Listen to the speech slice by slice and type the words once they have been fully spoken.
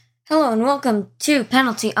Hello and welcome to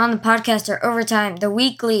Penalty on the Podcast or Overtime, the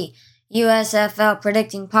weekly USFL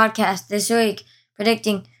predicting podcast. This week,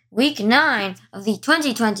 predicting Week 9 of the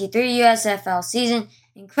 2023 USFL season.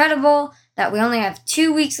 Incredible that we only have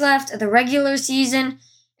 2 weeks left of the regular season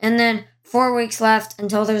and then 4 weeks left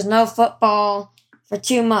until there's no football for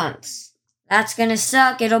 2 months. That's gonna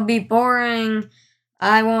suck. It'll be boring.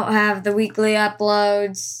 I won't have the weekly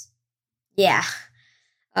uploads. Yeah.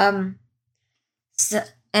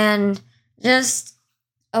 And just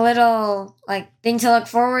a little thing to look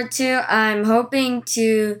forward to. I'm hoping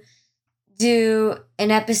to do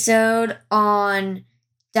an episode on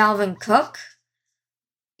Dalvin Cook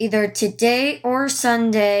either today or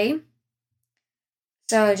Sunday.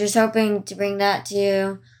 So just hoping to bring that to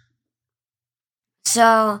you.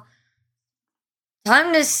 So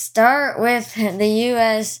time to start with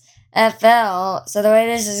the USFL. So the way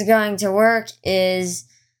this is going to work is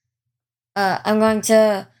I'm going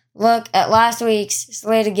to look at last week's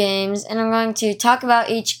slate of games, and I'm going to talk about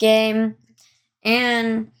each game,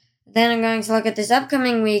 and then I'm going to look at this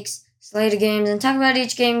upcoming week's slate of games and talk about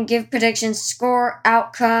each game, give predictions, score,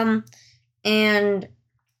 outcome, and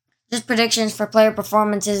just predictions for player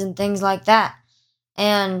performances and things like that.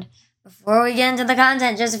 And before we get into the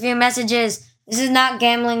content, just a few messages. This is not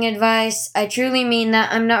gambling advice. I truly mean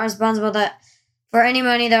that. I'm not responsible for any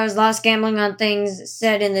money that was lost gambling on things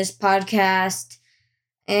said in this podcast.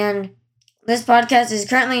 And this podcast is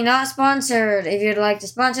currently not sponsored. If you'd like to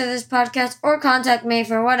sponsor this podcast or contact me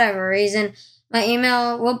for whatever reason, my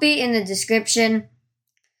email will be in the description.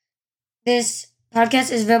 This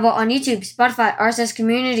podcast is available on YouTube, Spotify, RSS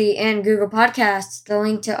Community, and Google Podcasts. The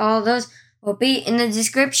link to all of those will be in the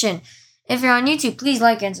description. If you're on YouTube, please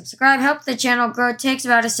like and subscribe. Help the channel grow. It takes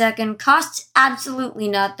about a second. Costs absolutely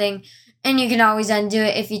nothing. And you can always undo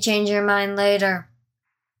it if you change your mind later.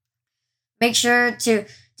 Make sure to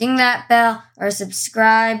ding that bell or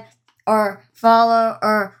subscribe or follow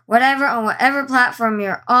or whatever on whatever platform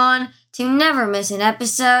you're on to never miss an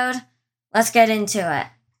episode. Let's get into it.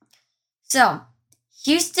 So,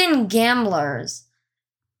 Houston Gamblers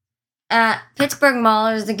at Pittsburgh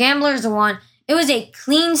Maulers. The Gamblers won. It was a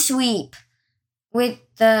clean sweep with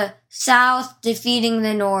the South defeating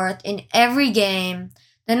the North in every game.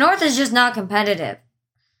 The North is just not competitive.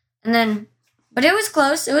 But it was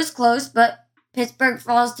close, but Pittsburgh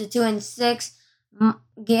falls to 2-6.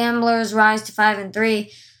 Gamblers rise to 5-3.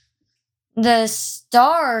 The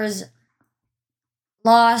Stars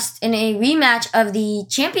lost in a rematch of the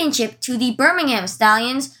championship to the Birmingham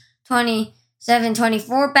Stallions,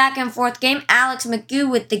 27-24. Back and forth game. Alex McGough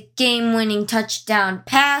with the game-winning touchdown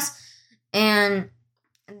pass. And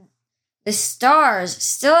the Stars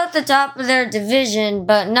still at the top of their division,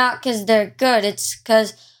 but not because they're good. It's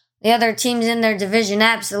because the other teams in their division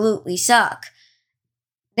absolutely suck.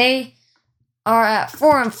 They are at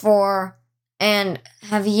 4-4 and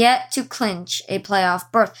have yet to clinch a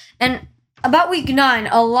playoff berth. And about Week 9,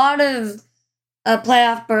 a lot of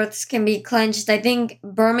playoff berths can be clinched. I think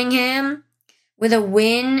Birmingham, with a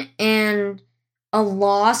win and a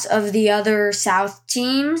loss of the other South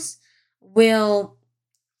teams,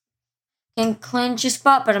 can clinch a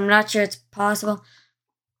spot, but I'm not sure it's possible.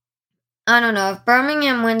 I don't know. If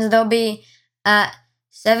Birmingham wins, they'll be at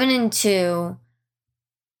 7-2,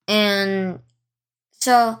 and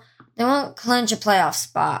so they won't clinch a playoff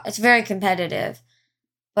spot. It's very competitive.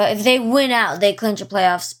 But if they win out, they clinch a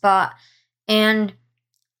playoff spot. And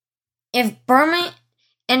if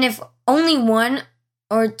only one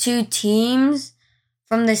or two teams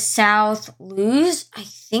from the South lose, I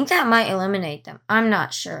think that might eliminate them. I'm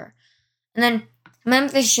not sure. And then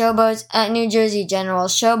Memphis Showboats at New Jersey General.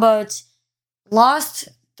 Showboats lost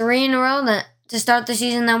 3 in a row to start the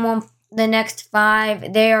season, then won the next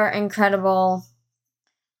 5. They are incredible.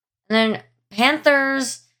 And then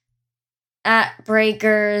Panthers at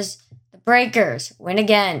Breakers. The Breakers win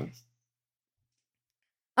again.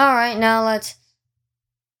 Alright, now let's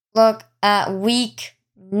look at Week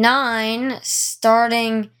 9,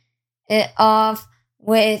 starting it off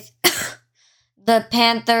with the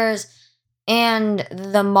Panthers and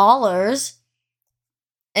the Maulers.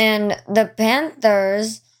 And the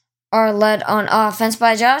Panthers are led on offense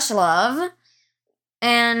by Josh Love.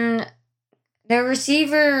 And their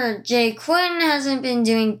receiver, Jay Quinn, hasn't been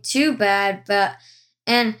doing too bad.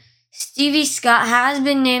 And Stevie Scott has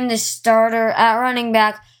been named the starter at running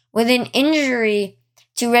back with an injury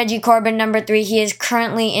to Reggie Corbin, number 3. He is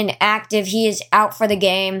currently inactive. He is out for the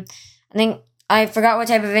game. I forgot what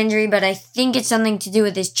type of injury, but I think it's something to do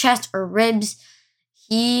with his chest or ribs.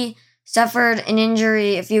 He suffered an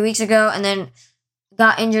injury a few weeks ago and then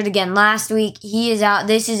got injured again last week. He is out.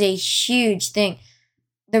 This is a huge thing.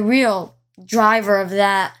 the real driver of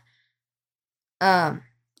that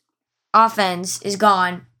offense is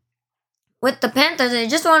gone. With the Panthers, I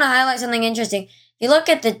just want to highlight something interesting. If you look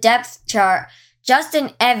at the depth chart,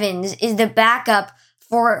 Justin Evans is the backup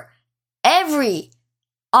for every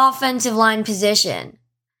offensive line position.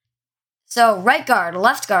 So right guard,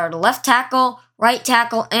 left tackle, right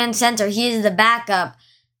tackle, and center. He is the backup.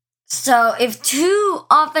 So if two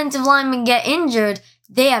offensive linemen get injured,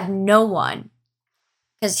 they have no one.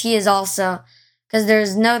 Because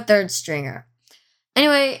there's no third stringer.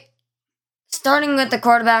 Anyway, starting with the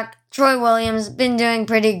quarterback, Troy Williams, been doing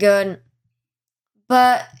pretty good.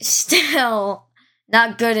 But still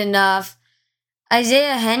not good enough.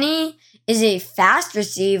 Isaiah Henney is a fast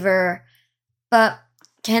receiver, but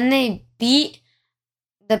can they beat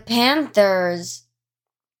the Panthers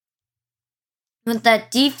with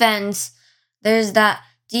that defense? There's that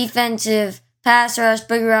defensive pass rush,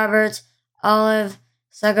 Big Roberts, Olive,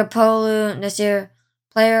 Sagapolu, Nasir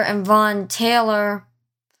Player, and Vaughn Taylor.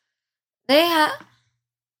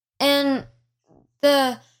 And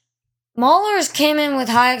the Maulers came in with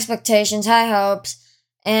high expectations, high hopes,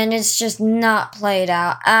 and it's just not played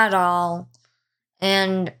out at all.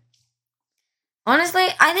 And honestly,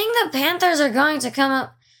 I think the Panthers are going to come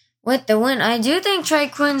up with the win. I do think Trey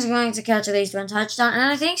Quinn's going to catch at least one touchdown, and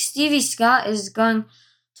I think Stevie Scott is going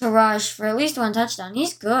to rush for at least one touchdown.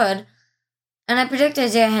 He's good. And I predict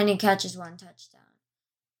Isaiah Henney catches one touchdown.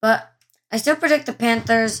 But I still predict the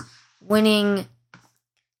Panthers winning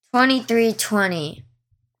 23-20.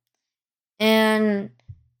 And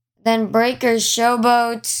then Breakers,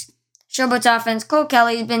 Showboats offense. Cole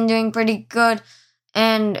Kelly's been doing pretty good.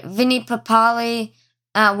 And Vinny Papali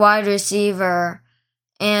at wide receiver.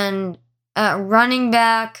 And at running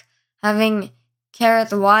back, having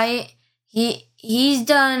Kareth White. He's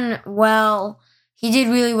done well. He did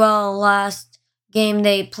really well last game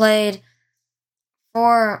they played.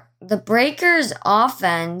 For the Breakers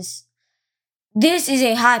offense, this is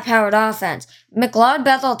a high-powered offense. McLeod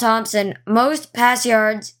Bethel Thompson, most pass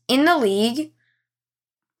yards in the league.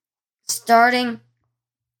 Starting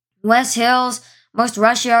Wes Hills, most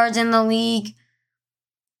rush yards in the league.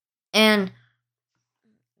 And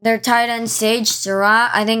their tight end, Sage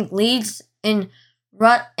Surratt, I think leads in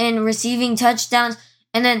receiving touchdowns.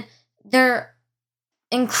 And then their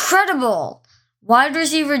incredible wide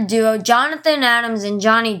receiver duo, Jonathan Adams and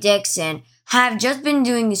Johnny Dixon, have just been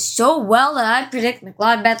doing so well that I predict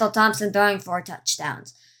McLeod Bethel Thompson throwing 4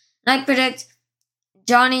 touchdowns. And I predict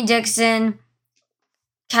Johnny Dixon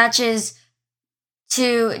catches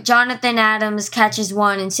 2, Jonathan Adams catches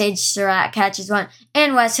 1, and Sage Surratt catches 1,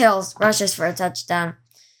 and Wes Hills rushes for a touchdown.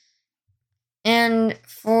 And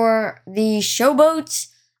for the Showboats,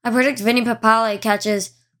 I predict Vinny Papale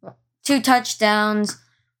catches 2 touchdowns.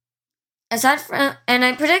 And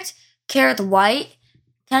I predict Kareth White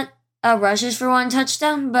rushes for 1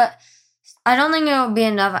 touchdown, but I don't think it will be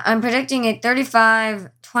enough. I'm predicting a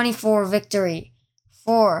 35-24 victory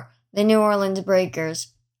for the New Orleans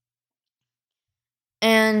Breakers.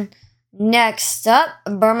 And next up,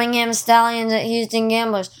 Birmingham Stallions at Houston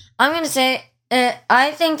Gamblers. I'm going to say,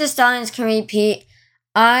 I think the Stallions can repeat.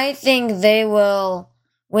 I think they will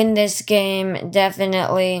win this game,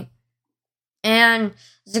 definitely. And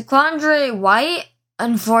Zaquandre White,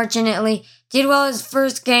 unfortunately, did well his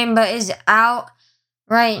first game, but is out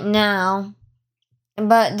right now.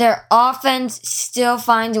 But their offense still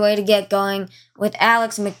finds a way to get going with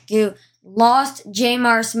Alex McGough. Lost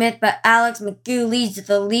Jamar Smith, but Alex McGough leads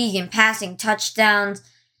the league in passing touchdowns.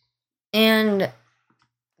 And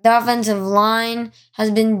the offensive line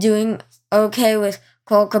has been doing okay with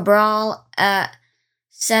Cole Cabral at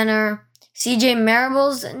center. CJ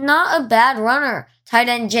Marable's not a bad runner. Tight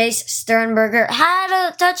end Jace Sternberger had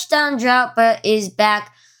a touchdown drought, but is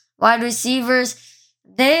back. Wide receivers,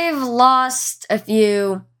 they've lost a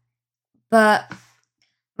few, but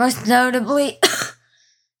most notably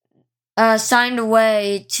signed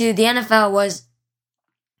away to the NFL was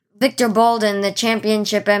Victor Bolden, the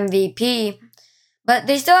championship MVP. But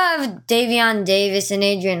they still have Davion Davis and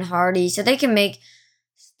Adrian Hardy, so they can make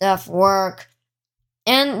stuff work.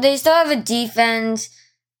 And they still have a defense.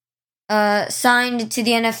 Signed to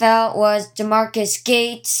the NFL was DeMarcus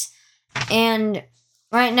Gates. And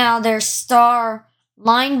right now their star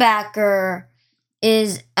linebacker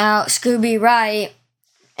is out, Scooby Wright.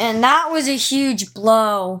 And that was a huge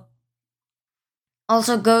blow.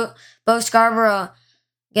 Also, Bo Scarborough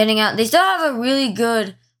getting out. They still have a really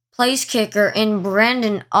good place kicker in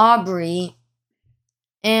Brandon Aubrey.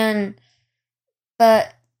 But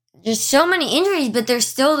just so many injuries, but they're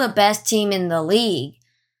still the best team in the league.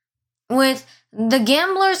 With the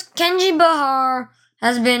Gamblers, Kenji Bahar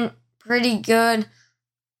has been pretty good.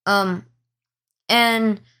 And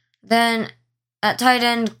then at tight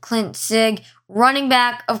end, Clint Sig. Running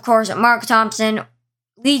back, of course, Mark Thompson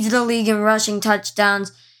leads the league in rushing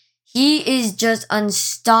touchdowns. He is just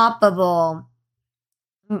unstoppable.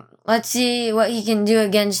 Let's see what he can do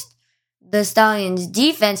against the Stallions'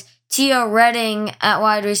 defense. Tio Redding at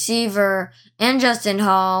wide receiver and Justin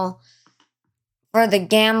Hall for the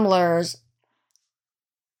Gamblers.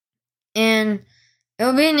 And it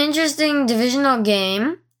will be an interesting divisional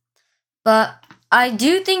game, but I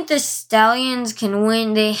do think the Stallions can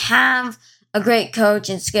win. They have a great coach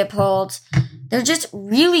in Skip Holtz. They're just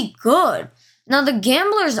really good. Now, the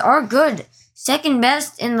Gamblers are good. Second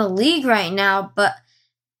best in the league right now, but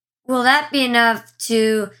will that be enough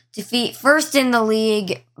to defeat first in the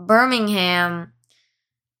league, Birmingham?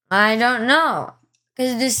 I don't know.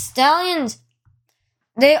 Because the Stallions,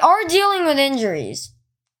 they are dealing with injuries.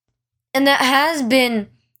 And that has been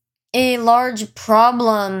a large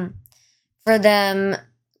problem for them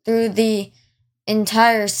through the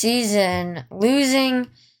entire season. Losing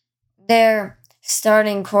their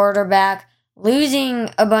starting quarterback, losing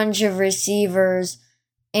a bunch of receivers,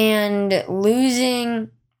 and losing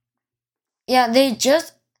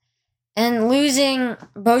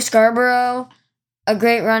Bo Scarborough, a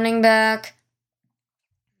great running back,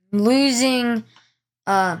 losing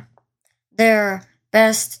their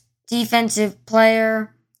best defensive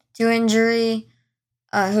player to injury,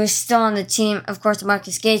 who's still on the team. Of course,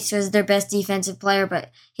 Marcus Gates was their best defensive player, but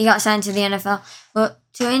he got signed to the NFL. But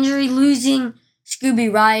to injury, losing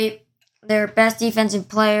Scooby Wright, their best defensive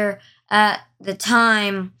player at the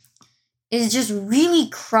time, is just really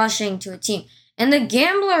crushing to a team. And the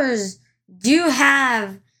Gamblers do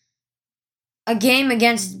have a game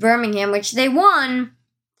against Birmingham, which they won.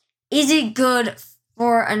 Is it good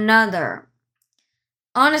for another?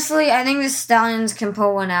 Honestly, I think the Stallions can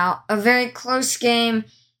pull one out. A very close game,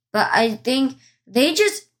 but I think they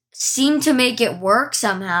just seem to make it work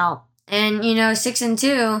somehow. And,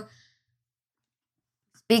 6-2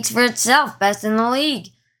 speaks for itself. Best in the league.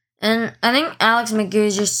 And I think Alex McGoo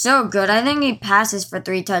is just so good. I think he passes for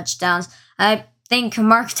 3 touchdowns. I think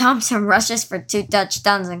Mark Thompson rushes for 2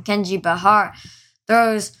 touchdowns and Kenji Bahar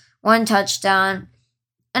throws 1 touchdown.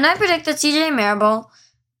 And I predict that CJ Marable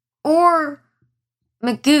or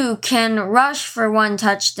McGoo can rush for 1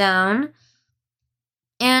 touchdown.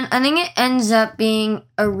 And I think it ends up being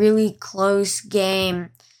a really close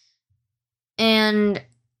game. And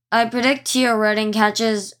I predict Tio Redding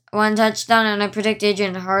catches 1 touchdown, and I predict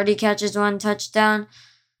Adrian Hardy catches 1 touchdown,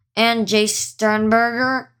 and Jace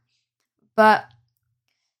Sternberger. But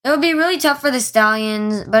it will be really tough for the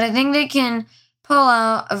Stallions, but I think they can pull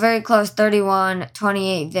out a very close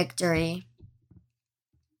 31-28 victory.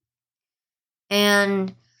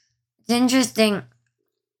 And it's interesting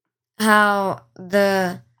how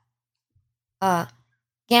the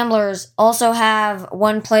Gamblers also have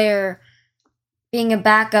 1 player being a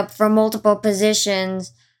backup for multiple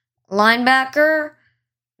positions. Linebacker,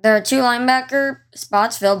 there are 2 linebacker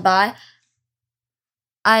spots filled by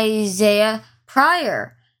Isaiah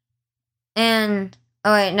Pryor. And,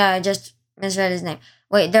 I just misread his name.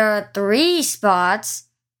 There are 3 spots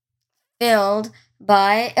filled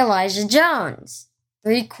by Elijah Jones.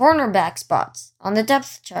 3 cornerback spots on the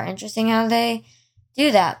depth chart. Interesting how they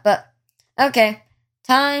do that. But, okay.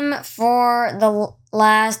 Time for the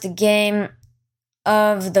last game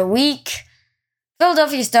of the week.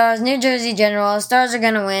 Philadelphia Stars, New Jersey General. Stars are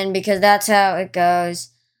going to win because that's how it goes.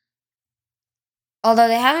 Although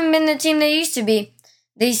they haven't been the team they used to be,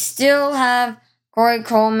 they still have Corey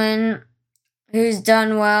Coleman, who's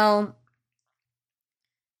done well.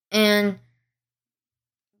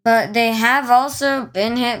 But they have also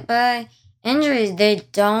been hit by injuries. They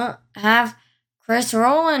don't have Chris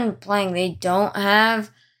Rowland playing. They don't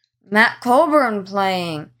have Matt Colburn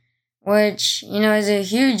playing, which, is a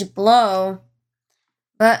huge blow.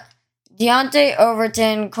 But Deontay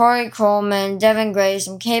Overton, Corey Coleman, Devin Gray,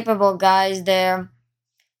 some capable guys there.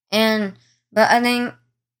 But I think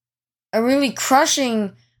a really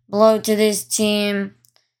crushing blow to this team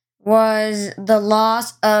was the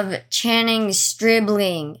loss of Channing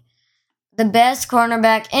Stribling. The best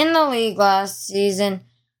cornerback in the league last season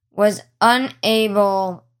was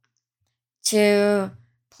unable to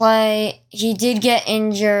play. He did get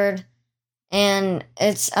injured, and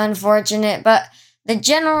it's unfortunate. But the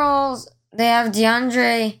Generals, they have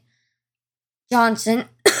DeAndre Johnson,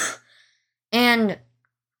 and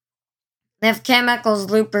they have Cam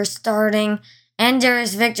Eccles-Looper starting, and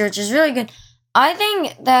Darius Victor, which is really good. I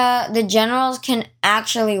think that the Generals can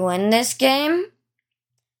actually win this game.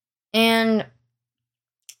 And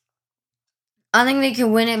I think they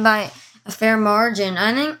could win it by a fair margin.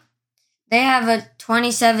 I think they have a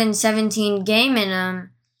 27-17 game in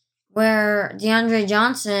them where DeAndre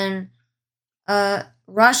Johnson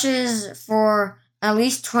rushes for at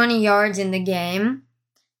least 20 yards in the game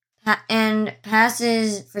and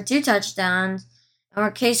passes for 2 touchdowns,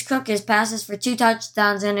 or Case Cook passes for 2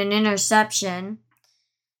 touchdowns and an interception.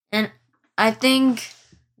 And I think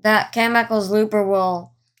that Cam Eccles-Looper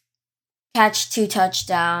will catch 2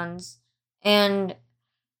 touchdowns, and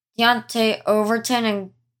Deontay Overton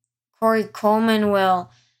and Corey Coleman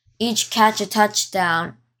will each catch a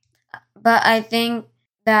touchdown. But I think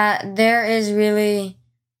that there is really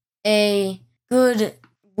a good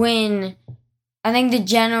win. I think the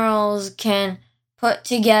Generals can put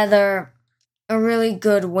together a really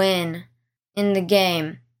good win in the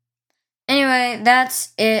game. Anyway,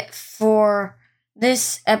 that's it for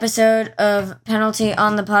this episode of Penalty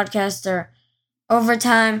on the Podcaster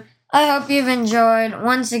Overtime. I hope you've enjoyed.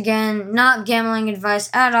 Once again, not gambling advice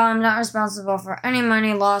at all. I'm not responsible for any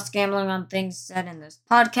money lost gambling on things said in this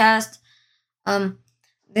podcast.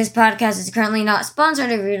 This podcast is currently not sponsored.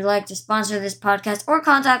 If you'd like to sponsor this podcast or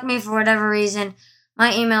contact me for whatever reason,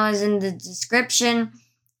 my email is in the description.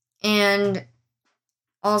 And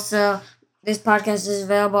also, this podcast is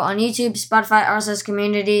available on YouTube, Spotify, RSS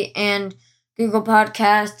Community, and Google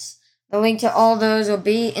Podcasts. The link to all those will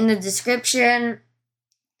be in the description.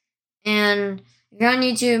 And if you're on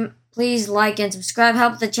YouTube, please like and subscribe.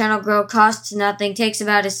 Help the channel grow. Costs nothing. Takes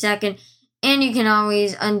about a second. And you can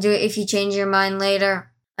always undo it if you change your mind later.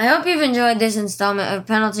 I hope you've enjoyed this installment of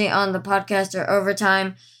Penalty on the Podcaster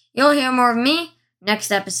Overtime. You'll hear more of me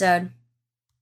next episode.